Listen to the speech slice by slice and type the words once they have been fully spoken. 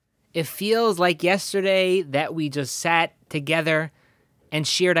It feels like yesterday that we just sat together and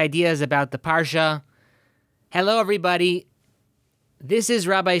shared ideas about the Parsha. Hello, everybody. This is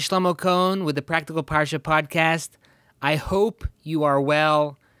Rabbi Shlomo Cohn with the Practical Parsha podcast. I hope you are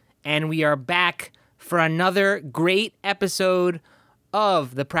well, and we are back for another great episode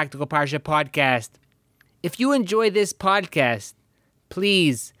of the Practical Parsha podcast. If you enjoy this podcast,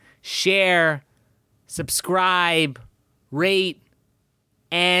 please share, subscribe, rate,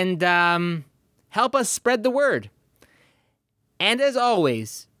 and help us spread the word. And as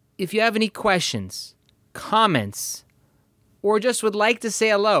always, if you have any questions, comments, or just would like to say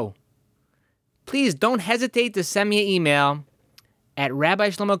hello, please don't hesitate to send me an email at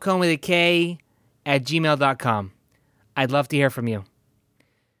rabbishlomocohen@gmail.com. I'd love to hear from you.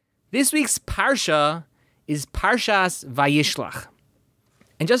 This week's Parsha is Parshas Vayishlach.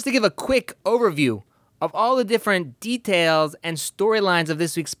 And just to give a quick overview of all the different details and storylines of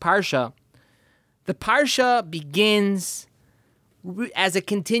this week's Parsha, the Parsha begins as a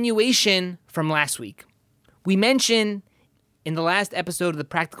continuation from last week. We mentioned in the last episode of the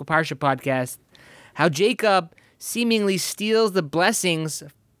Practical Parsha podcast how Jacob seemingly steals the blessings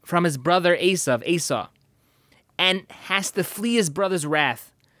from his brother Esau, and has to flee his brother's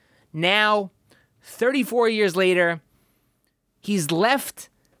wrath. Now, 34 years later, he's left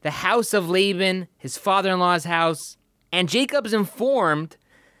the house of Laban, his father-in-law's house, and Jacob's informed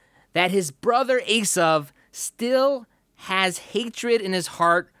that his brother Esau still has hatred in his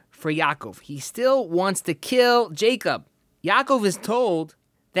heart for Yaakov. He still wants to kill Jacob. Yaakov is told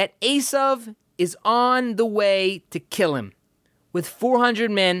that Esau is on the way to kill him with 400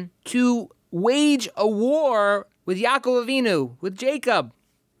 men to wage a war with Yaakov Avinu, with Jacob.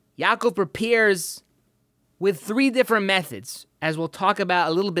 Yaakov prepares with 3 different methods. As we'll talk about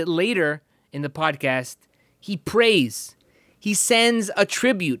a little bit later in the podcast, he prays, he sends a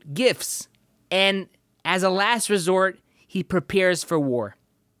tribute, gifts, and as a last resort, he prepares for war.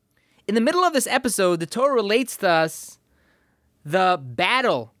 In the middle of this episode, the Torah relates to us the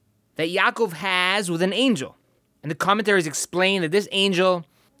battle that Yaakov has with an angel. And the commentaries explain that this angel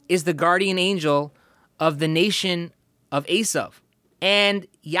is the guardian angel of the nation of Esau. And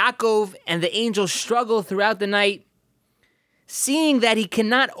Yaakov and the angel struggle throughout the night. Seeing that he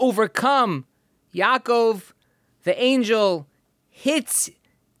cannot overcome Yaakov, the angel hits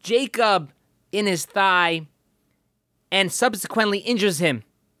Jacob in his thigh and subsequently injures him.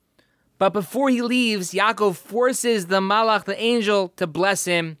 But before he leaves, Yaakov forces the malach, the angel, to bless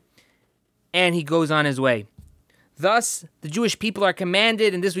him, and he goes on his way. Thus, the Jewish people are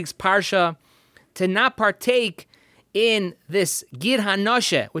commanded in this week's Parsha to not partake in this gir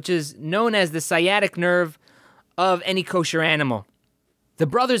hanoshe, which is known as the sciatic nerve of any kosher animal. The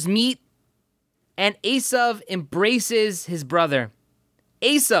brothers meet, and Esau embraces his brother.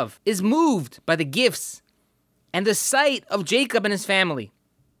 Esau is moved by the gifts and the sight of Jacob and his family.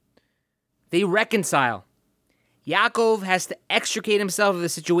 They reconcile. Yaakov has to extricate himself of the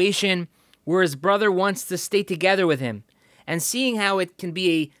situation where his brother wants to stay together with him. And seeing how it can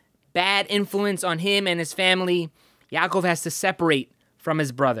be a bad influence on him and his family, Yaakov has to separate from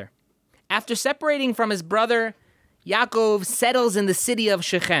his brother. After separating from his brother, Yaakov settles in the city of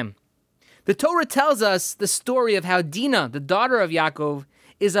Shechem. The Torah tells us the story of how Dinah, the daughter of Yaakov,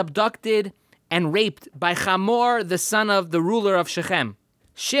 is abducted and raped by Hamor, the son of the ruler of Shechem.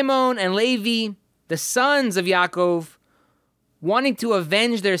 Shimon and Levi, the sons of Yaakov, wanting to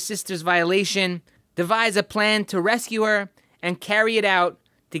avenge their sister's violation, devise a plan to rescue her and carry it out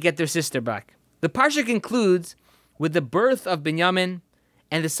to get their sister back. The Parsha concludes with the birth of Binyamin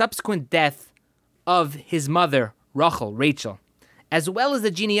and the subsequent death of his mother, Rachel, as well as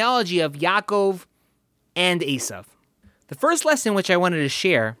the genealogy of Yaakov and Esau. The first lesson which I wanted to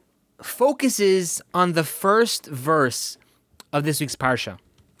share focuses on the first verse of this week's Parsha.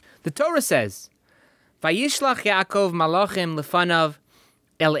 The Torah says, Vayishlach Yaakov malachim lefanav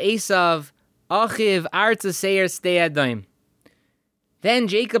el Esav achiv arza seir stei adoim. Then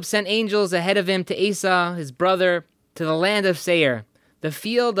Jacob sent angels ahead of him to Esau, his brother, to the land of Seir, the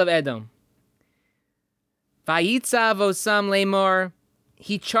field of Edom. Vayitzav osam lemor,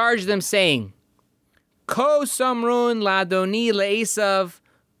 he charged them saying, Ko samrun ladoni le'esav,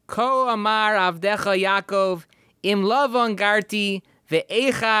 ko amar avdecha Yaakov, im lavon garti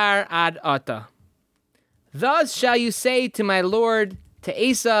ve'echar ad ata. Thus shall you say to my lord, to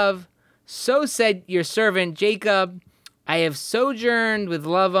Esau, so said your servant Jacob, I have sojourned with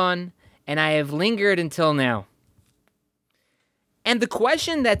Lavan, and I have lingered until now. And the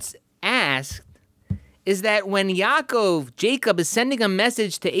question that's asked is that when Jacob is sending a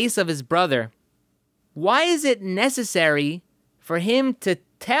message to Esau, his brother, why is it necessary for him to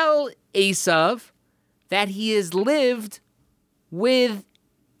tell Esav that he has lived with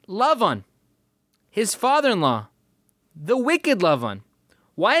Lavan, his father-in-law, the wicked Lavan.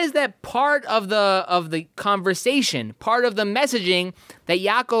 Why is that part of the conversation, part of the messaging that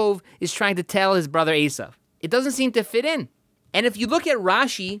Yaakov is trying to tell his brother Esav? It doesn't seem to fit in. And if you look at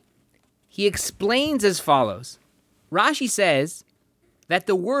Rashi, he explains as follows. Rashi says that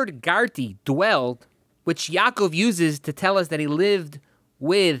the word garti, dwelled, which Yaakov uses to tell us that he lived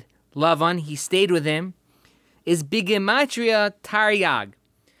with Lavan, he stayed with him, is bigematria taryag,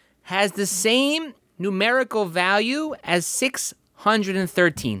 has the same numerical value as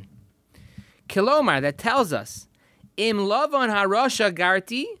 613. Kilomar, that tells us, im Lavan harasha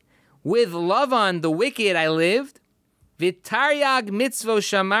garti, with Lavan the wicked I lived, vitaryag mitzvot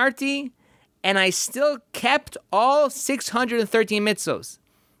shamarti, and I still kept all 613 mitzvos.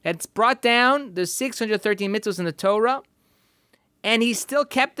 That's brought down, there's 613 mitzvos in the Torah, and he still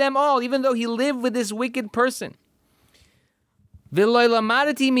kept them all, even though he lived with this wicked person. V'lo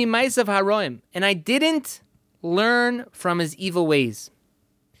lamadati mimaisav haroim, and I didn't learn from his evil ways.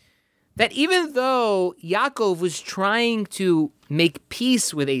 That even though Yaakov was trying to make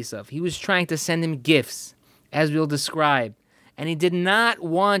peace with Esav, he was trying to send him gifts, as we'll describe, and he did not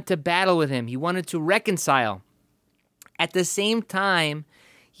want to battle with him. He wanted to reconcile. At the same time,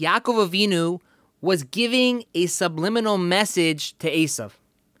 Yaakov Avinu was giving a subliminal message to Esav.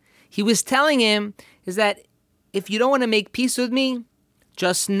 He was telling him is that if you don't want to make peace with me,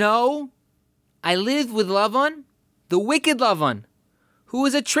 just know I lived with Lavan, the wicked Lavan, who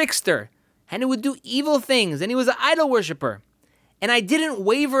was a trickster and who would do evil things, and he was an idol worshiper. And I didn't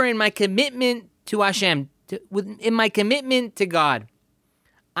waver in my commitment to Hashem, in my commitment to God.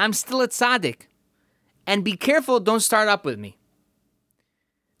 I'm still a tzaddik. And be careful, don't start up with me.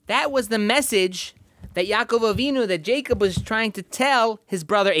 That was the message that Yaakov Avinu, that Jacob was trying to tell his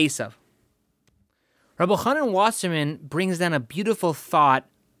brother Esav. Rabbi Chanan Wasserman brings down a beautiful thought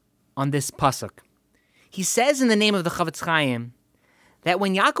on this pasuk. He says in the name of the Chavetz Chaim that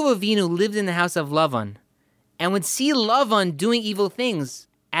when Yaakov Avinu lived in the house of Lavan and would see Lavan doing evil things,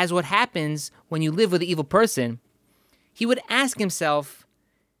 as what happens when you live with an evil person, he would ask himself,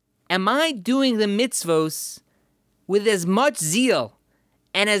 am I doing the mitzvos with as much zeal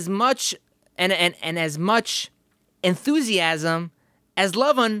and as much and as much enthusiasm as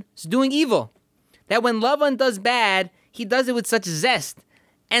Lavan's doing evil? That when Lavan does bad, he does it with such zest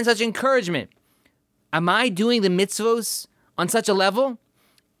and such encouragement. Am I doing the mitzvos on such a level?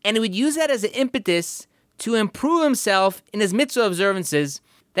 And he would use that as an impetus to improve himself in his mitzvah observances,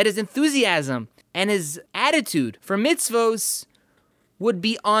 that his enthusiasm and his attitude for mitzvos would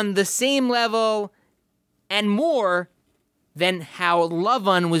be on the same level and more than how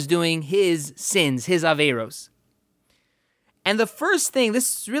Lavan was doing his sins, his averos. And the first thing,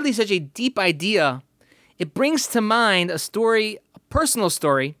 this is really such a deep idea, it brings to mind a story, a personal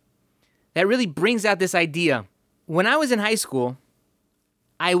story, that really brings out this idea. When I was in high school,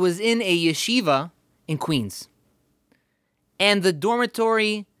 I was in a yeshiva in Queens. And the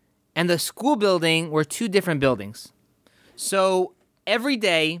dormitory and the school building were two different buildings. So every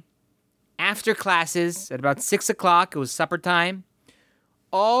day, after classes, at about 6 o'clock, it was supper time,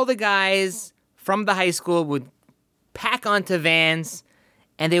 all the guys from the high school would pack onto vans,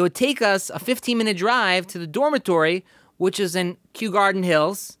 and they would take us a 15-minute drive to the dormitory, which is in Kew Garden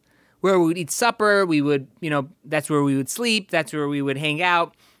Hills, where we would eat supper. We would, that's where we would sleep. That's where we would hang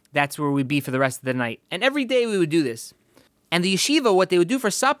out. That's where we'd be for the rest of the night. And every day we would do this. And the yeshiva, what they would do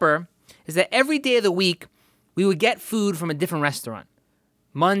for supper is that every day of the week, we would get food from a different restaurant.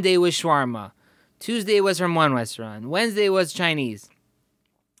 Monday was shawarma. Tuesday was from one restaurant. Wednesday was Chinese.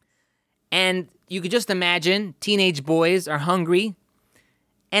 And you could just imagine teenage boys are hungry.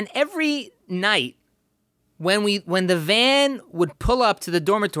 And every night, when the van would pull up to the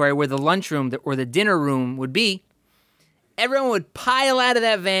dormitory where the lunchroom or the dinner room would be, everyone would pile out of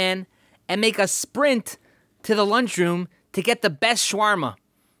that van and make a sprint to the lunchroom to get the best shawarma.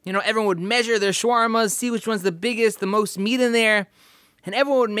 Everyone would measure their shawarmas, see which one's the biggest, the most meat in there, and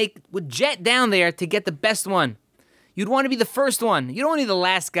everyone would jet down there to get the best one. You'd want to be the first one. You don't want to be the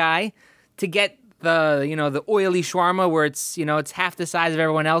last guy to get the oily shawarma where it's half the size of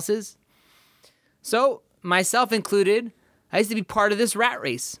everyone else's. So, myself included, I used to be part of this rat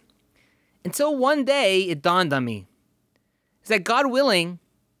race. Until one day, it dawned on me. It's that God willing,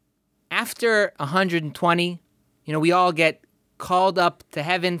 after 120, we all get called up to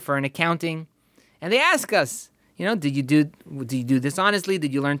heaven for an accounting, and they ask us, did you do this honestly?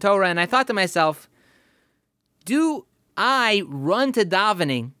 Did you learn Torah? And I thought to myself, do I run to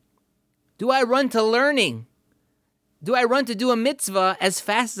davening? Do I run to learning do I run to do a mitzvah as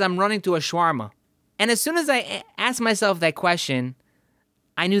fast as I'm running to a shawarma? And as soon as I asked myself that question,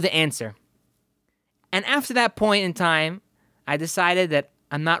 I knew the answer. And after that point in time, I decided that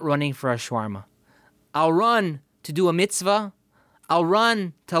I'm not running for a shawarma. I'll run to do a mitzvah. I'll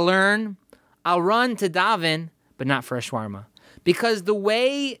run to learn. I'll run to daven, but not for a shawarma. Because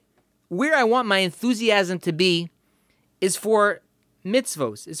where I want my enthusiasm to be is for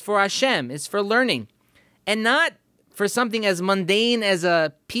mitzvos, is for Hashem, is for learning, and not for something as mundane as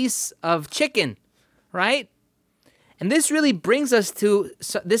a piece of chicken, right? And this really brings us to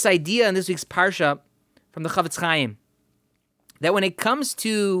this idea in this week's Parsha from the Chavetz Chaim, that when it comes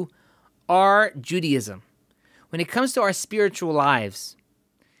to our Judaism, when it comes to our spiritual lives,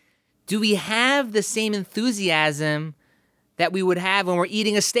 do we have the same enthusiasm that we would have when we're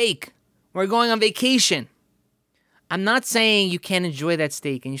eating a steak, when we're going on vacation? I'm not saying you can't enjoy that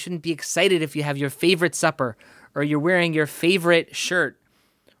steak and you shouldn't be excited if you have your favorite supper or you're wearing your favorite shirt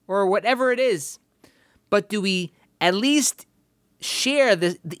or whatever it is. But do we at least share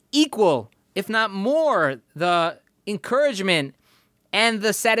the equal, if not more, the encouragement and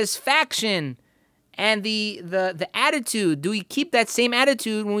the satisfaction and the attitude? Do we keep that same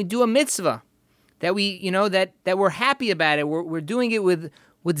attitude when we do a mitzvah? That we, that we're happy about it. We're doing it with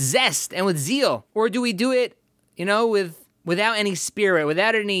zest and with zeal, or do we do it, without any spirit,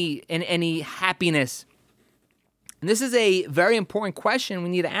 without any happiness? And this is a very important question we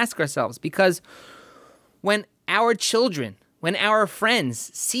need to ask ourselves, because when our children, when our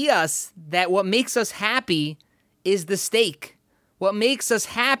friends see us, that what makes us happy is the steak, what makes us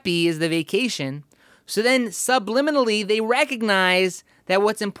happy is the vacation, so then subliminally they recognize that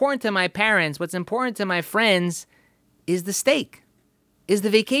what's important to my parents, what's important to my friends is the steak, is the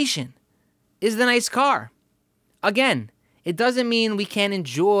vacation, is the nice car. Again, it doesn't mean we can't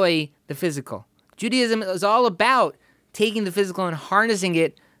enjoy the physical. Judaism is all about taking the physical and harnessing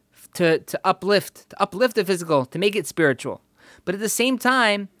it to uplift the physical, to make it spiritual. But at the same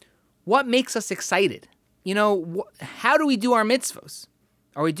time, what makes us excited? How do we do our mitzvos?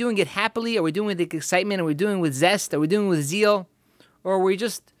 Are we doing it happily? Are we doing it with excitement? Are we doing it with zest? Are we doing it with zeal? Or are we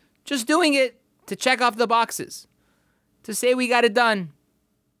just doing it to check off the boxes, to say we got it done?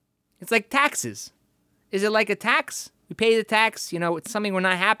 It's like taxes. Is it like a tax? We pay the tax, it's something we're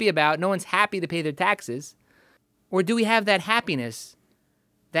not happy about. No one's happy to pay their taxes. Or do we have that happiness,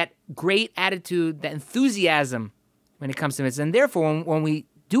 that great attitude, that enthusiasm when it comes to it? And therefore, when we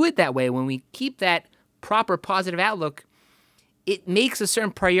do it that way, when we keep that proper positive outlook, it makes a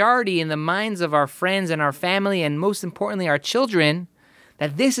certain priority in the minds of our friends and our family, and most importantly, our children,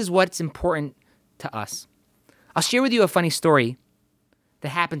 that this is what's important to us. I'll share with you a funny story that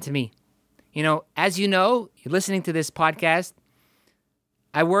happened to me. As you know, you're listening to this podcast,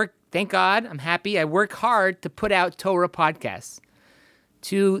 I work, thank God, I'm happy, I work hard to put out Torah podcasts,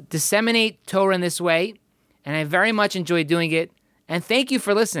 to disseminate Torah in this way, and I very much enjoy doing it, and thank you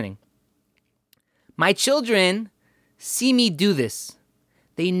for listening. My children see me do this.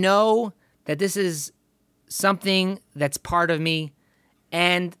 They know that this is something that's part of me,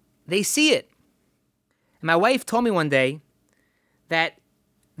 and they see it. And my wife told me one day that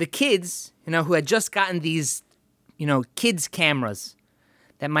the kids, who had just gotten these, kids cameras,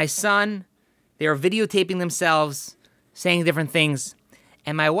 that my son, they were videotaping themselves, saying different things.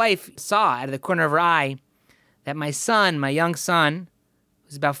 And my wife saw out of the corner of her eye that my young son,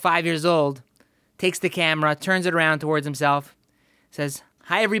 who's about 5 years old, takes the camera, turns it around towards himself, says,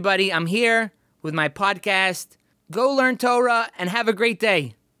 "Hi, everybody, I'm here with my podcast. Go learn Torah and have a great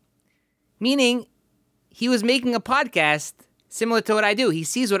day." Meaning, he was making a podcast similar to what I do. He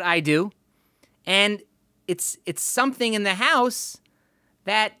sees what I do, and it's something in the house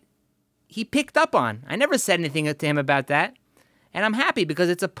that he picked up on. I never said anything to him about that, and I'm happy because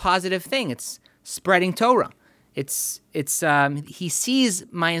it's a positive thing. It's spreading Torah. He sees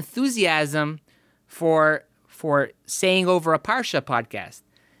my enthusiasm for saying over a Parsha podcast,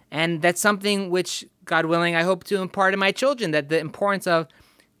 and that's something which, God willing, I hope to impart in my children, that the importance of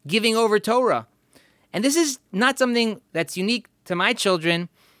giving over Torah. And this is not something that's unique to my children.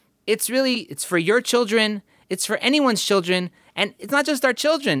 It's for your children. It's for anyone's children. And it's not just our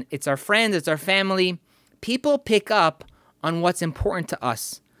children. It's our friends. It's our family. People pick up on what's important to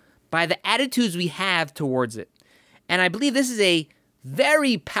us by the attitudes we have towards it. And I believe this is a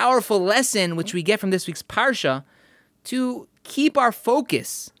very powerful lesson which we get from this week's Parsha, to keep our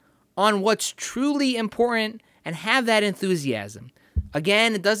focus on what's truly important and have that enthusiasm.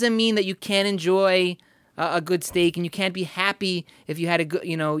 Again, it doesn't mean that you can't enjoy a good steak and you can't be happy if you had a good,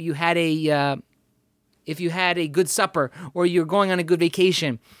 if you had a good supper or you're going on a good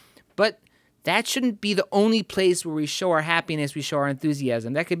vacation. But that shouldn't be the only place where we show our happiness, we show our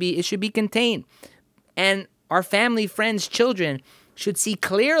enthusiasm. It should be contained. And our family, friends, children should see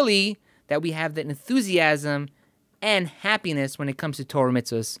clearly that we have that enthusiasm and happiness when it comes to Torah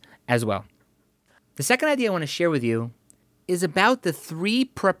mitzvahs as well. The second idea I want to share with you is about the 3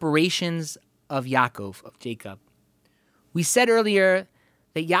 preparations of Yaakov, of Jacob. We said earlier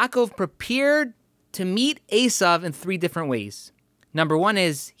that Yaakov prepared to meet Esav in 3 different ways. Number 1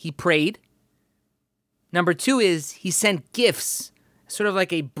 is he prayed. Number 2 is he sent gifts, sort of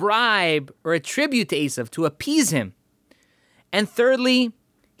like a bribe or a tribute to Esav to appease him. And thirdly,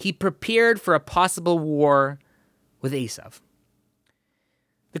 he prepared for a possible war with Esav.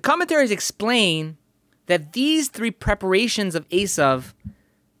 The commentaries explain that these 3 preparations of Esav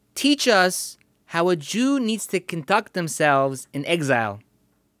teach us how a Jew needs to conduct themselves in exile.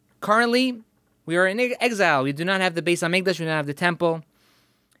 Currently, we are in exile. We do not have the Beis HaMikdash, we do not have the temple.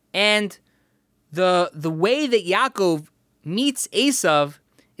 And the way that Yaakov meets Esav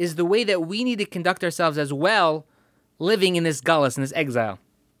is the way that we need to conduct ourselves as well, living in this galus, in this exile.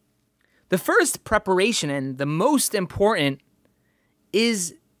 The first preparation, and the most important,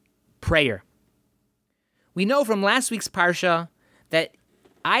 is prayer. We know from last week's Parsha that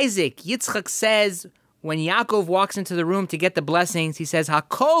Yitzchak says, when Yaakov walks into the room to get the blessings, he says,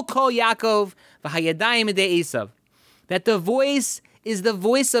 Hakol kol Yaakov v'hayadayim edei Esav. That the voice is the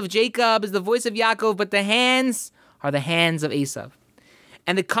voice of Jacob, is the voice of Yaakov, but the hands are the hands of Esav.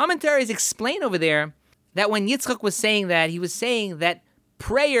 And the commentaries explain over there that when Yitzchak was saying that, he was saying that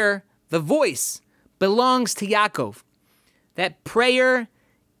prayer, the voice, belongs to Yaakov. That prayer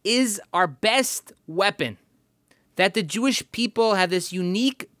is our best weapon. That the Jewish people have this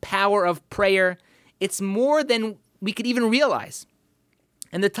unique power of prayer. It's more than we could even realize.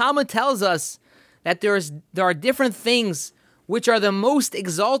 And the Talmud tells us that there are different things which are the most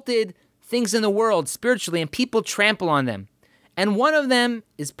exalted things in the world spiritually, and people trample on them. And one of them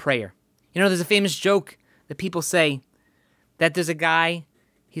is prayer. You know, there's a famous joke that people say that there's a guy,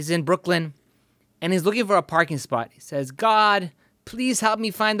 he's in Brooklyn, and he's looking for a parking spot. He says, God, please help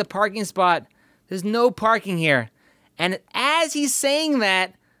me find the parking spot. There's no parking here. And as he's saying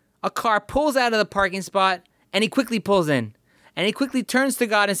that, a car pulls out of the parking spot, and he quickly pulls in. And he quickly turns to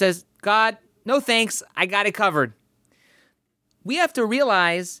God and says, God, no thanks, I got it covered. We have to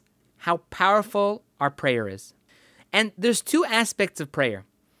realize how powerful our prayer is. And there's 2 aspects of prayer.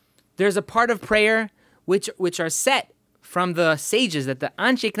 There's a part of prayer which are set from the sages, that the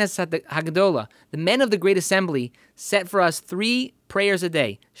Anshe Knesset Hagadola, the men of the Great Assembly, set for us 3 prayers a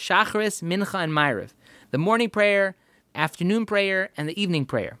day, Shacharis, Mincha, and Ma'ariv. The morning prayer, afternoon prayer, and the evening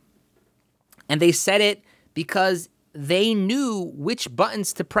prayer. And they said it because they knew which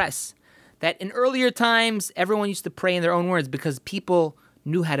buttons to press. That in earlier times, everyone used to pray in their own words because people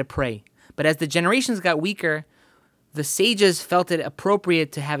knew how to pray. But as the generations got weaker, the sages felt it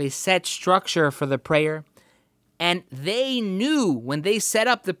appropriate to have a set structure for the prayer. And they knew when they set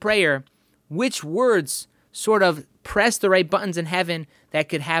up the prayer which words sort of press the right buttons in heaven that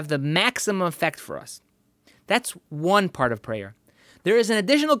could have the maximum effect for us. That's one part of prayer. There is an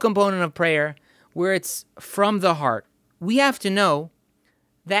additional component of prayer where it's from the heart. We have to know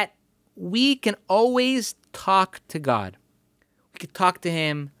that we can always talk to God. We can talk to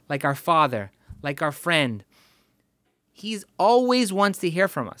Him like our Father, like our friend. He's always wants to hear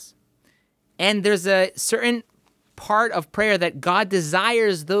from us. And there's a certain part of prayer that God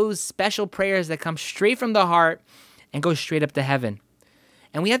desires, those special prayers that come straight from the heart and go straight up to heaven.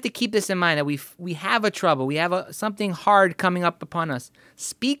 And we have to keep this in mind, that we have a trouble, we have something hard coming up upon us.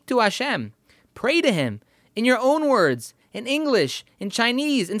 Speak to Hashem. Pray to Him in your own words, in English, in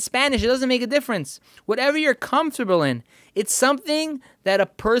Chinese, in Spanish. It doesn't make a difference. Whatever you're comfortable in, it's something that a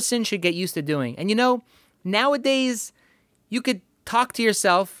person should get used to doing. And you know, nowadays, you could talk to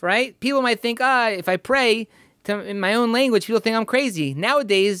yourself, right? People might think, if I pray in my own language, people think I'm crazy.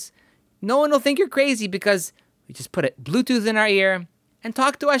 Nowadays, no one will think you're crazy because we just put a Bluetooth in our ear and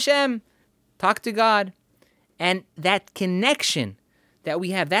talk to Hashem, talk to God. And that connection that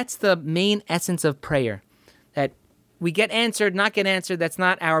we have, that's the main essence of prayer. That we get answered, not get answered, that's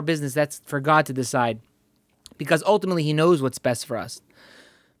not our business. That's for God to decide. Because ultimately He knows what's best for us.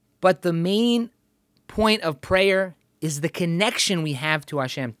 But the main point of prayer is the connection we have to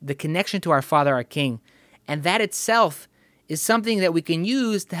Hashem, the connection to our Father, our King. And that itself is something that we can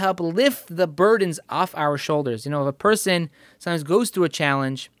use to help lift the burdens off our shoulders. You know, if a person sometimes goes through a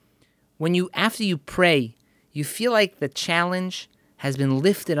challenge, after you pray, you feel like the challenge has been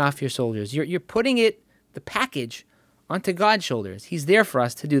lifted off your shoulders. You're putting the package, onto God's shoulders. He's there for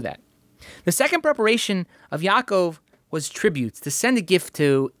us to do that. The second preparation of Yaakov was tributes, to send a gift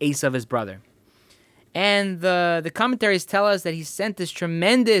to Esav, his brother. And the commentaries tell us that he sent this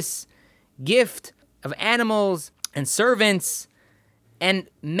tremendous gift of animals and servants and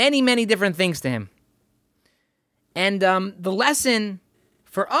many, many different things to him. And the lesson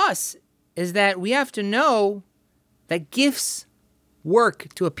for us is that we have to know that gifts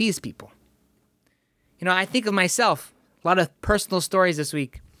work to appease people. I think of myself, a lot of personal stories this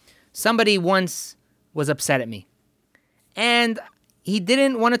week. Somebody once was upset at me, and he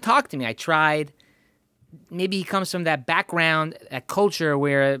didn't want to talk to me. I tried. Maybe he comes from that background, that culture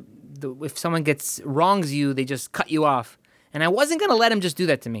where if someone wrongs you, they just cut you off. And I wasn't going to let him just do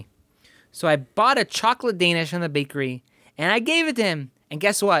that to me. So I bought a chocolate Danish from the bakery, and I gave it to him. And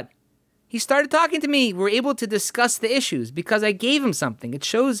guess what? He started talking to me. We were able to discuss the issues because I gave him something. It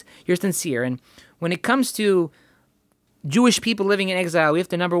shows you're sincere. And when it comes to Jewish people living in exile, we have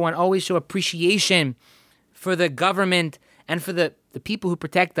to, number one, always show appreciation for the government and for the people who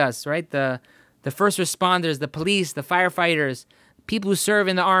protect us, right? The first responders, the police, the firefighters, people who serve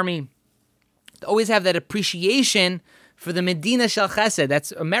in the army. To always have that appreciation for the Medina Shel Chesed,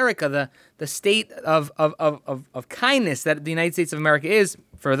 that's America, the state of kindness that the United States of America is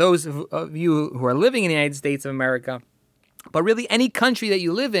for those of you who are living in the United States of America. But really any country that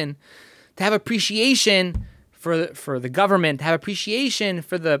you live in, to have appreciation for the government, to have appreciation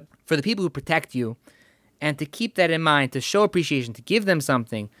for the people who protect you, and to keep that in mind, to show appreciation, to give them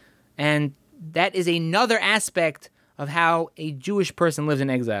something. And that is another aspect of how a Jewish person lives in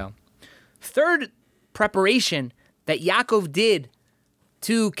exile. Third preparation that Yaakov did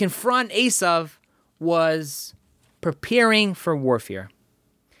to confront Esav was preparing for warfare.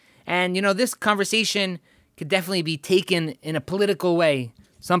 And, this conversation could definitely be taken in a political way.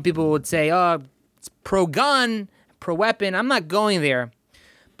 Some people would say, it's pro-gun, pro-weapon. I'm not going there.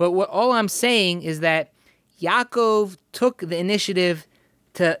 But all I'm saying is that Yaakov took the initiative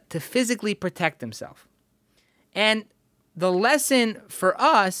to physically protect himself. And the lesson for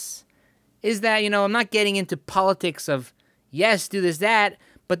us is that, I'm not getting into politics of, yes, do this, that,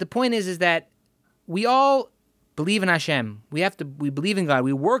 but the point is that we all believe in Hashem. We believe in God.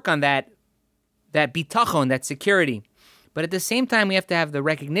 We work on that bitachon, that security. But at the same time, we have to have the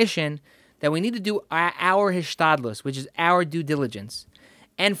recognition that we need to do our hishtadlus, which is our due diligence.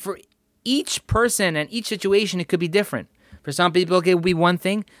 And for each person and each situation, it could be different. For some people, it could be one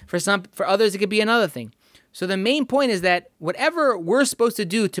thing. For others, it could be another thing. So the main point is that whatever we're supposed to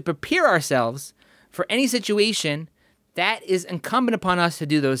do to prepare ourselves for any situation, that is incumbent upon us to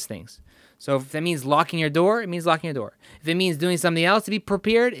do those things. So if that means locking your door, it means locking your door. If it means doing something else to be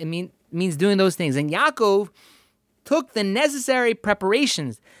prepared, it means doing those things. And Yaakov took the necessary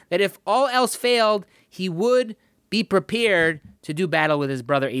preparations that if all else failed, he would be prepared to do battle with his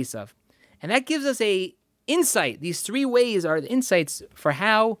brother Esav. And that gives us a insight. These three ways are the insights for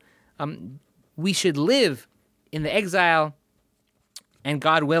how we should live in the exile and,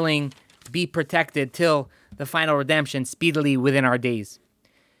 God willing, be protected till the final redemption speedily within our days.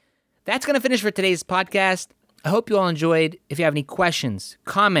 That's going to finish for today's podcast. I hope you all enjoyed. If you have any questions,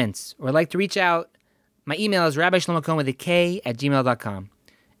 comments, or like to reach out, my email is rabbishlomocohen with a K @gmail.com.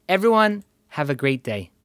 Everyone, have a great day.